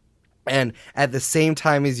 And at the same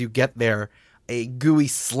time as you get there, a gooey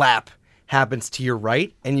slap happens to your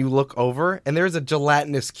right, and you look over, and there's a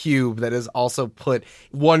gelatinous cube that has also put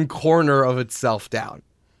one corner of itself down.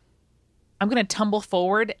 I'm going to tumble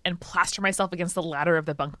forward and plaster myself against the ladder of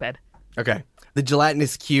the bunk bed. Okay. The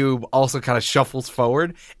gelatinous cube also kind of shuffles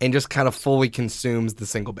forward and just kind of fully consumes the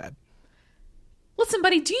single bed. Listen,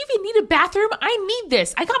 buddy, do you even need a bathroom? I need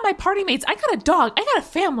this. I got my party mates. I got a dog. I got a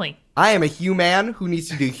family. I am a human who needs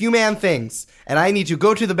to do human things, and I need to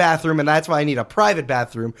go to the bathroom, and that's why I need a private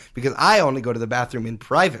bathroom, because I only go to the bathroom in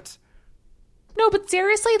private. No, but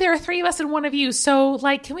seriously, there are 3 of us and 1 of you, so,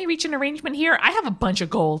 can we reach an arrangement here? I have a bunch of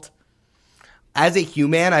gold. As a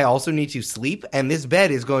human, I also need to sleep, and this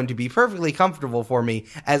bed is going to be perfectly comfortable for me,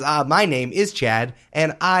 as my name is Chad,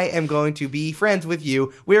 and I am going to be friends with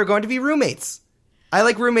you. We are going to be roommates. I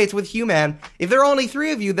like roommates with human. If there are only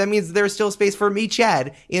 3 of you, that means there's still space for me,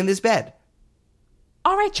 Chad, in this bed.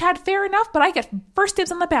 All right, Chad, fair enough, but I get first dibs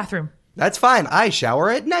on the bathroom. That's fine. I shower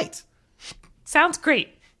at night. Sounds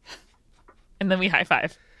great. And then we high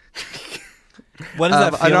five. What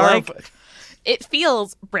does that feel like? It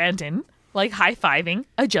feels, Brandon, like high-fiving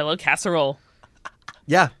a Jell-O casserole.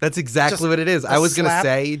 Yeah, that's exactly Just what it is. I was going to slap.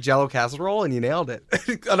 say Jell-O casserole, and you nailed it.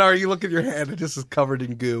 Anara, you look at your hand, it just is covered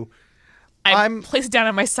in goo. I place it down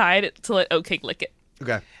on my side to let Oatcake lick it.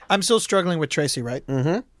 Okay. I'm still struggling with Tracy, right?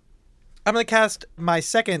 Mm-hmm. I'm going to cast my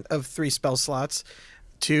second of 3 spell slots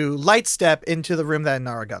to light step into the room that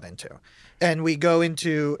Inara got into. And we go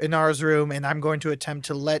into Inara's room, and I'm going to attempt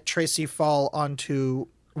to let Tracy fall onto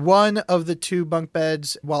one of the 2 bunk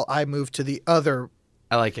beds while I move to the other.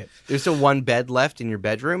 I like it. There's still 1 bed left in your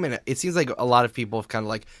bedroom, and it seems like a lot of people have kind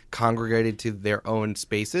of congregated to their own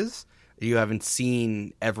spaces. You haven't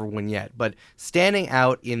seen everyone yet, but standing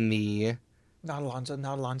out in the... Not Alonzo.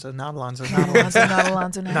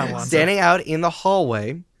 Standing out in the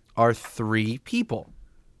hallway are 3 people.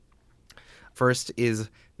 First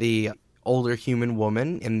is the older human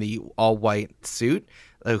woman in the all-white suit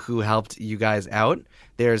who helped you guys out.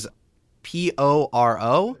 There's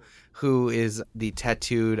Poro, who is the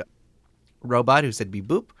tattooed robot who said beep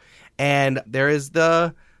boop. And there is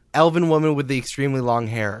the elven woman with the extremely long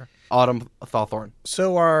hair, Autumn Thawthorne.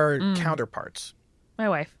 So are counterparts. My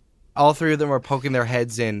wife. All 3 of them are poking their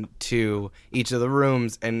heads into each of the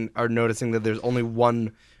rooms and are noticing that there's only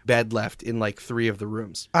 1 bed left in 3 of the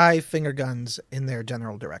rooms. I finger guns in their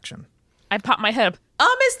general direction. I pop my head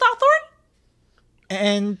up. Miss Thawthorne?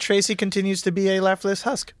 And Tracy continues to be a lifeless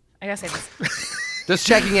husk. I gotta say this. Just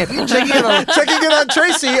checking in. Checking in on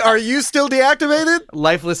Tracy. Are you still deactivated?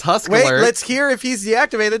 Lifeless husk Wait, alert. let's hear if he's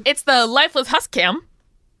deactivated. It's the lifeless husk cam.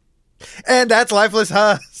 And that's lifeless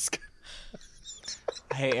husk.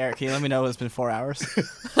 Hey, Eric, can you let me know it's been 4 hours?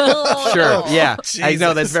 Sure, yeah. I know,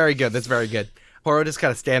 Jesus. that's very good. That's very good. Poro just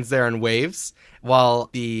kind of stands there and waves while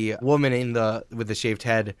the woman with the shaved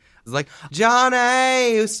head is like,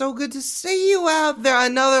 Johnny, it's so good to see you out there.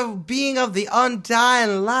 Another being of the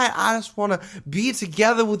undying light. I just want to be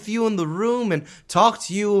together with you in the room and talk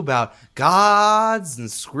to you about gods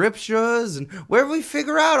and scriptures and where we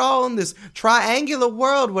figure out all in this triangular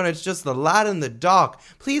world when it's just the light and the dark.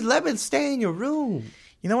 Please let me stay in your room.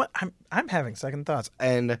 You know what? I'm having second thoughts.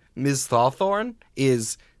 And Ms. Thawthorne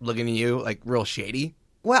is looking at you like real shady.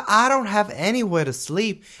 Well, I don't have anywhere to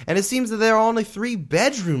sleep, and it seems that there are only 3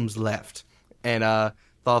 bedrooms left. And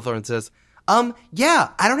Thawthorne says, yeah,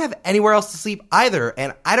 I don't have anywhere else to sleep either,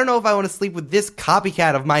 and I don't know if I want to sleep with this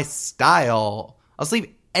copycat of my style. I'll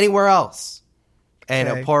sleep anywhere else. And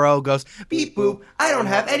Okay. Poirot goes, beep boop, I don't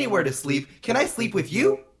have anywhere to sleep. Can I sleep with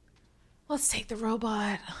you? Let's take the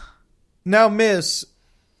robot. Now, miss,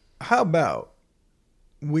 how about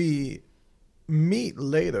we meet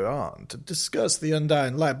later on to discuss the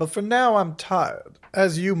undying light? But for now, I'm tired,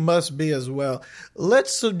 as you must be as well.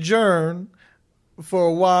 Let's sojourn for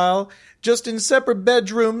a while, just in separate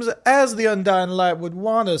bedrooms, as the undying light would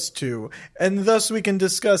want us to, and thus we can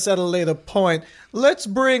discuss at a later point. Let's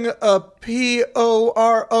bring a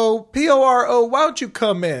P-O-R-O. P-O-R-O, why don't you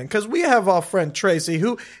come in? Because we have our friend Tracy,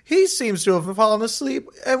 who he seems to have fallen asleep,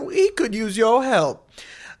 and he could use your help.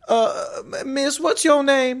 Miss, what's your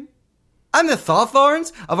name? I'm the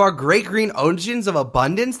Thawthorns of our great green oceans of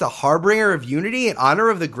abundance, the harbinger of unity in honor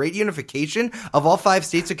of the great unification of all 5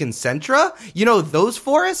 states of Concentra. You know those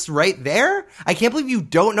forests right there? I can't believe you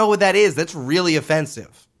don't know what that is. That's really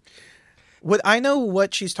offensive. Would I know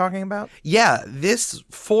what she's talking about? Yeah, this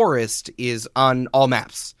forest is on all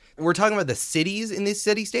maps. We're talking about the cities in these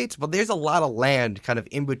city-states, but there's a lot of land kind of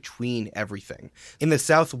in between everything. In the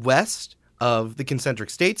southwest of the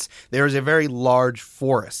concentric states, there is a very large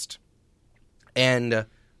forest. And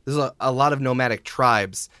there's a lot of nomadic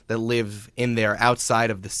tribes that live in there outside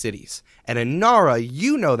of the cities. And Inara,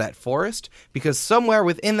 you know that forest because somewhere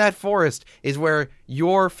within that forest is where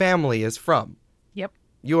your family is from. Yep,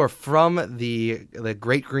 You are from the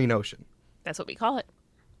Great Green Ocean. that's what we call it.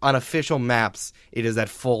 On official maps, it is that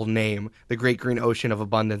full name, the Great Green Ocean of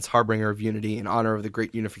Abundance, Harbinger of Unity, in honor of the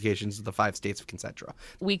great unifications of the 5 states of Concentra.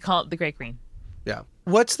 We call it the Great Green. Yeah.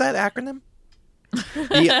 What's that acronym?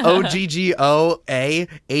 The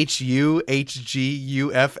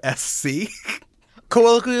OGGOAHUHGUFSC.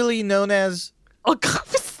 Colloquially known as... Oh, God.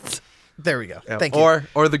 There we go. Yeah. Thank you.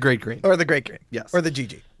 Or the Great Green. Or the Great Green. Yes. Or the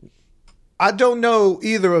GG. I don't know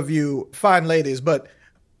either of you fine ladies, but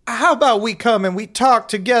how about we come and we talk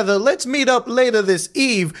together? Let's meet up later this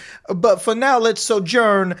eve. But for now, let's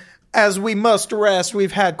sojourn as we must rest.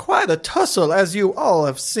 We've had quite a tussle, as you all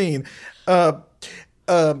have seen. A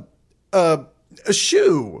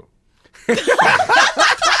shoe.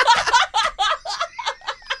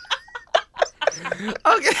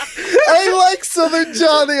 Okay. I like Southern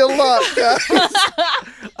Johnny a lot, guys.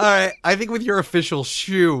 All right. I think with your official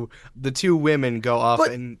shoe, the 2 women go off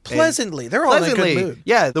But and pleasantly. They're all in a pleasantly. good mood.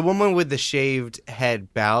 Yeah. The woman with the shaved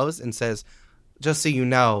head bows and says, just so you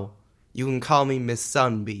know, you can call me Miss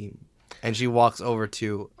Sunbeam. And she walks over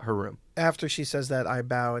to her room. After she says that, I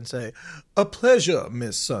bow and say, a pleasure,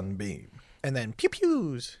 Miss Sunbeam. And then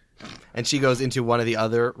pew-pews. And she goes into one of the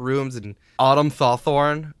other rooms, and Autumn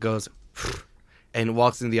Thawthorne goes and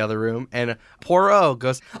walks in the other room, and Poirot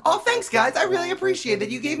goes, oh, thanks, guys. I really appreciate that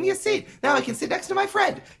you gave me a seat. Now I can sit next to my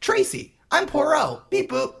friend, Tracy. I'm Poirot.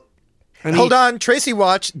 Beep boop. And Hold on, Tracy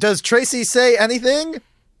watch. Does Tracy say anything?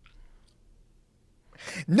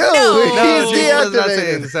 No, No, he's she does not say deactivated.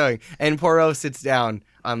 anything sewing. And Poirot sits down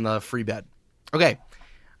on the free bed. Okay,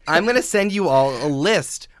 I'm going to send you all a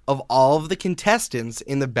list of all of the contestants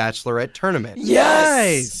in the Bachelorette tournament.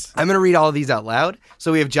 Nice. I'm going to read all of these out loud.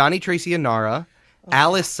 So we have Johnny, Tracy, and Nara,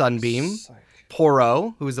 Alice Sunbeam,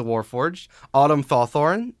 Poirot, who is a Warforged, Autumn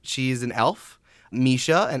Thawthorne, she's an elf,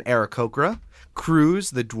 Misha and Aarakocra,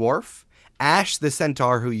 Cruz, the dwarf, Ash, the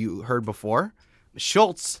centaur, who you heard before,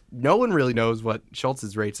 Schultz, no one really knows what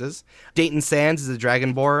Schultz's race is. Dayton Sands is a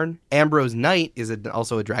Dragonborn. Ambrose Knight is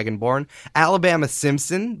also a Dragonborn. Alabama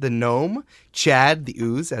Simpson, the gnome. Chad, the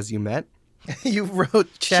ooze, as you met. You wrote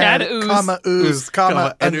Chad, Chad Ooze. comma ooze,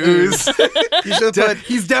 comma an an ooze. ooze. You should put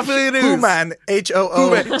He's definitely an ooze. Hooman,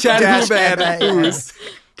 H-O-O. Chad dash Hooman, M-A-N. ooze.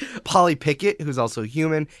 Polly Pickett, who's also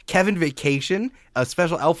human. Kevin Vacation, a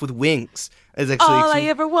special elf with wings. Is actually All I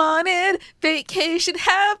ever wanted, vacation,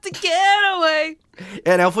 have to get away.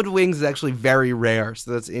 And elf with wings is actually very rare,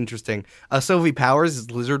 so that's interesting. Sophie Powers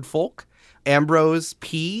is lizard folk. Ambrose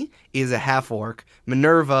P is a half-orc.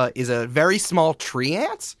 Minerva is a very small tree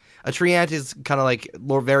ant. A tree ant is kind of like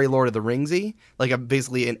very Lord of the Ringsy, like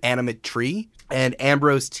basically an animate tree. And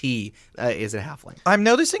Ambrose T is a halfling. I'm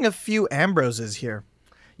noticing a few Ambroses here.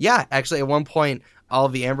 Yeah, actually, at one point, all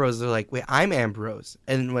of the Ambroses are like, wait, I'm Ambrose.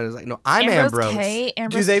 And when it's like, no, I'm Ambrose. K,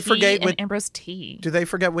 Ambrose Do they P, forget and Ambrose T. Do they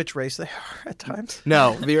forget which race they are at times?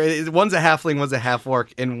 No, one's a halfling, one's a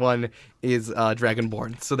half-orc, and one is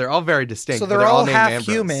dragonborn. So they're all very distinct. So but they're all named half Ambrose.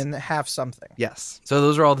 human, half something. Yes. So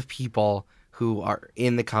those are all the people who are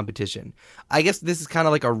in the competition. I guess this is kind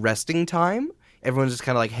of like a resting time. Everyone's just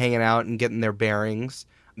kind of like hanging out and getting their bearings.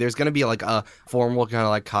 There's going to be like a formal kind of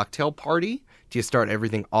like cocktail party to start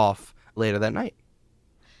everything off later that night.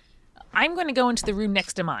 I'm going to go into the room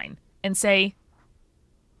next to mine and say,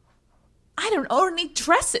 I don't own any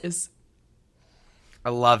dresses. I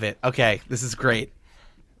love it. Okay, this is great.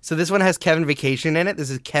 So this one has Kevin Vacation in it. This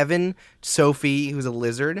is Kevin, Sophie, who's a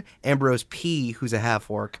lizard, Ambrose P, who's a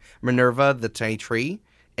half-orc, Minerva, the tiny tree,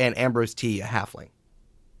 and Ambrose T, a halfling.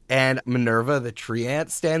 And Minerva, the tree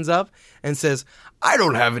ant, stands up and says, I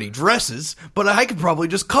don't have any dresses, but I could probably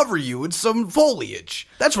just cover you in some foliage.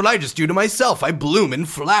 That's what I just do to myself. I bloom in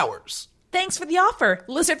flowers. Thanks for the offer,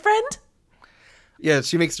 lizard friend. Yeah,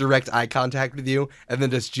 she makes direct eye contact with you and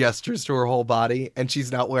then just gestures to her whole body, and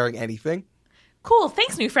she's not wearing anything. Cool,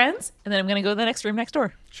 thanks, new friends. And then I'm going to go to the next room next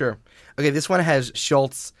door. Sure. Okay, this one has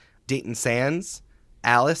Schultz, Dayton Sands,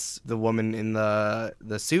 Alice, the woman in the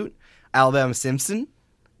suit, Alabama Simpson,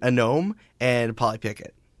 a gnome, and Polly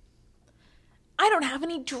Pickett. I don't have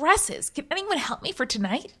any dresses. Can anyone help me for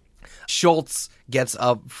tonight? Schultz gets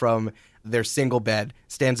up from their single bed,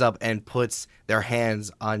 stands up, and puts their hands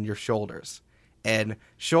on your shoulders. And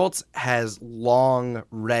Schultz has long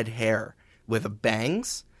red hair with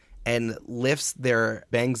bangs and lifts their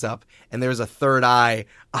bangs up, and there's a third eye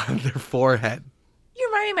on their forehead. You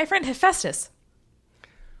remind me of my friend Hephaestus.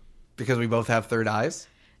 Because we both have third eyes?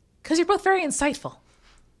 Because you're both very insightful.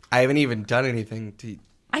 I haven't even done anything to...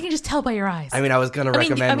 I can just tell by your eyes. I mean, I was going to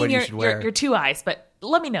recommend what you should wear. Your two eyes, but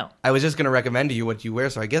let me know. I was just going to recommend to you what you wear,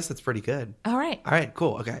 so I guess that's pretty good. All right. All right,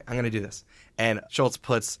 cool. Okay, I'm going to do this. And Schultz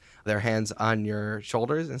puts their hands on your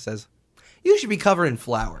shoulders and says, you should be covered in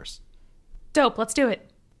flowers. Dope, let's do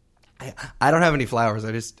it. I don't have any flowers.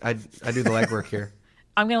 I do the legwork here.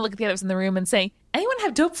 I'm going to look at the others in the room and say, anyone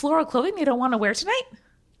have dope floral clothing they don't want to wear tonight?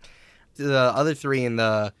 The other three in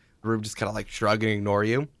the room just kind of like shrug and ignore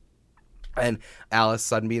you. And Alice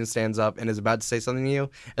Sunbeam stands up and is about to say something to you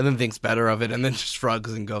and then thinks better of it and then just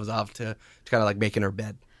shrugs and goes off to kind of like making her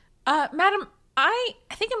bed. Madam, I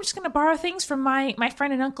think I'm just going to borrow things from my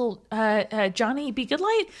friend and uncle, Johnny B.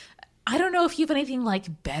 Goodlight. I don't know if you have anything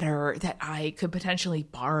like better that I could potentially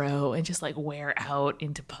borrow and just like wear out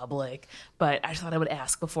into public, but I just thought I would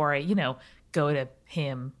ask before I, go to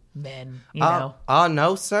him. Men, know. Oh,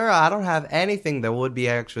 no, sir. I don't have anything that would be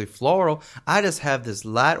actually floral. I just have this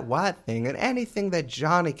light white thing, and anything that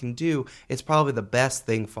Johnny can do is probably the best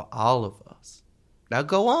thing for all of us. Now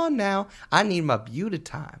go on now. I need my beauty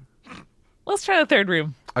time. Let's try the third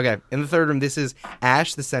room. Okay, in the third room, this is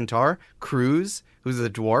Ash the Centaur, Cruz, who's the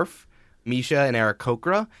dwarf, Misha and Eric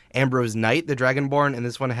Kokra, Ambrose Knight, the Dragonborn, and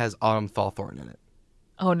this one has Autumn Thawthorn in it.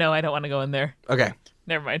 Oh, no, I don't want to go in there. Okay.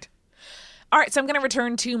 Never mind. All right, so I'm going to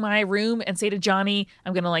return to my room and say to Johnny,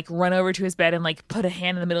 I'm going to run over to his bed and put a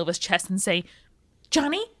hand in the middle of his chest and say,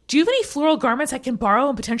 Johnny, do you have any floral garments I can borrow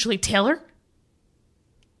and potentially tailor?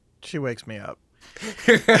 She wakes me up.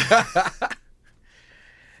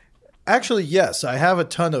 Actually, yes, I have a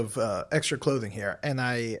ton of extra clothing here, and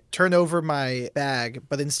I turn over my bag,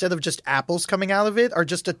 but instead of just apples coming out of it are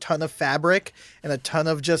just a ton of fabric and a ton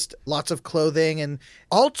of just lots of clothing and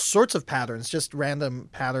all sorts of patterns, just random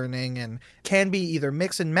patterning, and can be either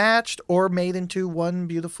mix and matched or made into one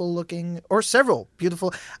beautiful looking or several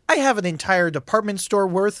beautiful. I have an entire department store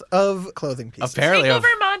worth of clothing pieces. Apparently.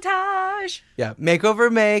 Makeover montage! Yeah,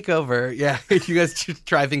 makeover. Yeah, you guys just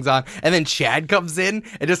try things on. And then Chad comes in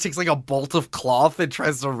and just takes a bolt of cloth and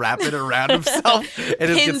tries to wrap it around himself.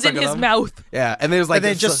 And Pins in his mouth. Yeah, and there's and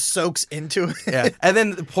then it just soaks into it. Yeah, and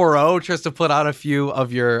then Poirot tries to put on a few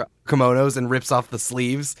of your kimonos and rips off the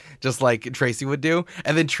sleeves, just like Tracy would do.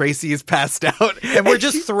 And then Tracy is passed out. And we're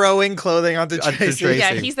just throwing clothing onto Tracy.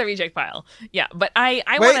 Yeah, he's the reject pile. Yeah, but I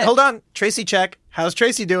Wait, hold on. Tracy check. How's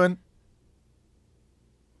Tracy doing?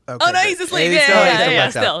 Okay, oh, no, he's asleep.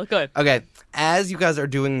 Still good. Okay, as you guys are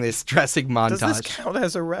doing this dressing montage. Does this count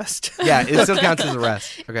as a rest? Yeah, it still counts as a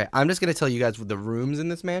rest. Okay, I'm just going to tell you guys the rooms in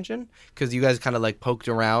this mansion, because you guys kind of poked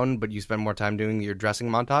around, but you spend more time doing your dressing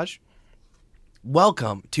montage.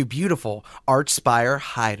 Welcome to beautiful Archspire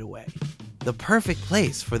Hideaway. the perfect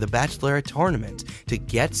place for the Bachelorette tournament to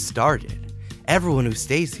get started. Everyone who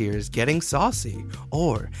stays here is getting saucy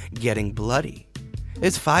or getting bloody.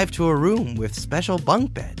 There's 5 to a room with special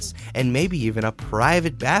bunk beds and maybe even a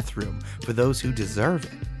private bathroom for those who deserve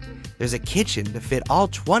it. There's a kitchen to fit all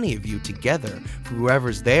 20 of you together for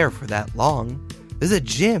whoever's there for that long. There's a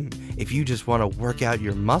gym if you just want to work out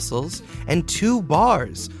your muscles, and 2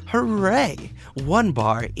 bars. Hooray! 1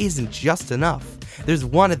 bar isn't just enough. There's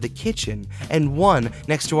 1 at the kitchen and 1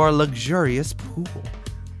 next to our luxurious pool.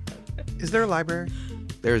 Is there a library?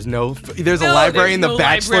 There's a library in the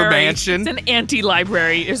Bachelor Mansion. It's an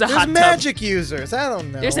anti-library. There's a hot tub. There's magic users. I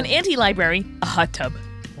don't know. There's an anti-library, a hot tub.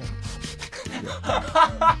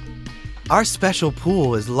 Our special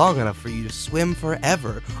pool is long enough for you to swim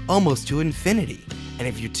forever, almost to infinity. And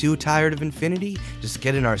if you're too tired of infinity, just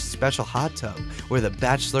get in our special hot tub where the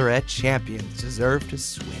Bachelorette champions deserve to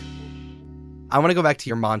swim. I want to go back to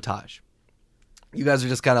your montage. You guys are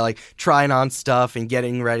just kind of like trying on stuff and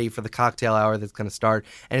getting ready for the cocktail hour that's going to start.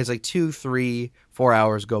 And it's like 2, 3, 4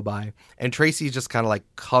 hours go by. And Tracy's just kind of like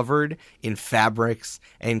covered in fabrics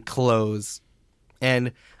and clothes.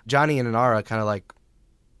 And Johnny and Inara kind of like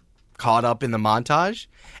caught up in the montage.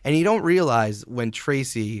 And you don't realize when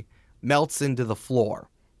Tracy melts into the floor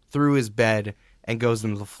through his bed and goes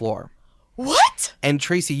into the floor. What? And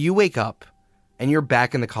Tracy, you wake up and you're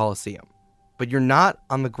back in the Coliseum. But you're not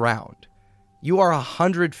on the ground. You are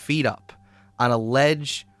 100 feet up on a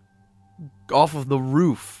ledge off of the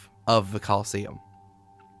roof of the Coliseum.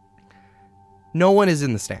 No one is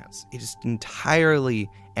in the stands. It is entirely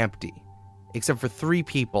empty, except for 3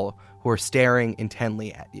 people who are staring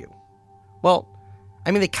intently at you. Well,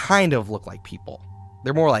 I mean, they kind of look like people.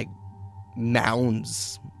 They're more like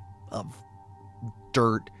mounds of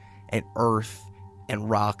dirt and earth and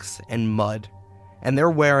rocks and mud. And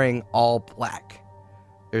they're wearing all black.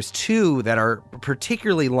 There's 2 that are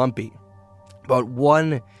particularly lumpy, but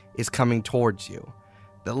 1 is coming towards you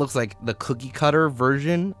that looks like the cookie cutter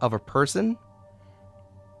version of a person.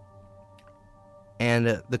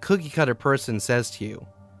 And the cookie cutter person says to you,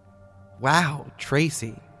 "Wow,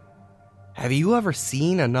 Tracy, have you ever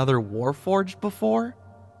seen another Warforged before?"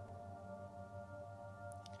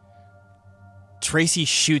 Tracy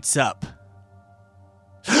shoots up.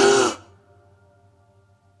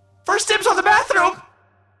 First dibs on the bathroom!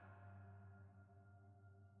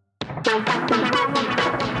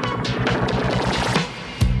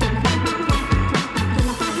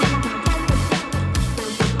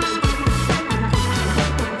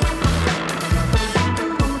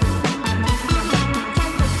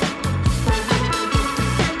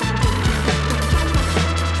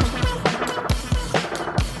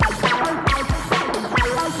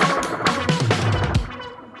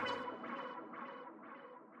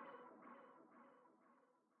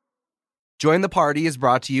 Join the Party is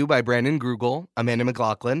brought to you by Brandon Grugel, Amanda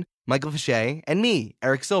McLaughlin, Michael Fichet, and me,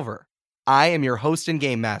 Eric Silver. I am your host and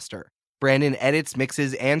game master. Brandon edits,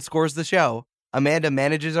 mixes, and scores the show. Amanda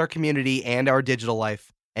manages our community and our digital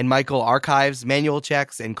life. And Michael archives, manual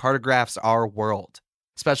checks, and cartographs our world.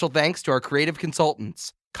 Special thanks to our creative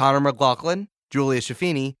consultants, Connor McLaughlin, Julia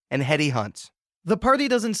Schaffini, and Hetty Hunt. The party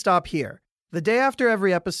doesn't stop here. The day after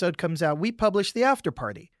every episode comes out, we publish the after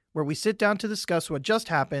party, where we sit down to discuss what just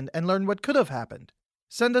happened and learn what could have happened.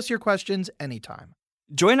 Send us your questions anytime.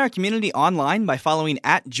 Join our community online by following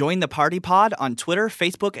 @JoinThePartyPod on Twitter,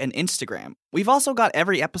 Facebook, and Instagram. We've also got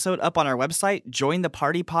every episode up on our website,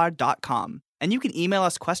 jointhepartypod.com. And you can email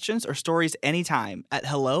us questions or stories anytime at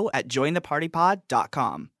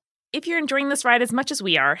hello@jointhepartypod.com. If you're enjoying this ride as much as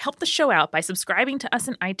we are, help the show out by subscribing to us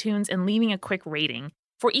in iTunes and leaving a quick rating.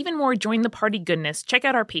 For even more Join the Party goodness, check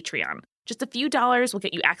out our Patreon. Just a few dollars will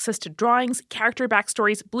get you access to drawings, character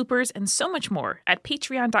backstories, bloopers, and so much more at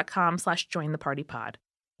patreon.com/jointhepartypod.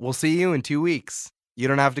 We'll see you in 2 weeks. You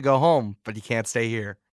don't have to go home, but you can't stay here.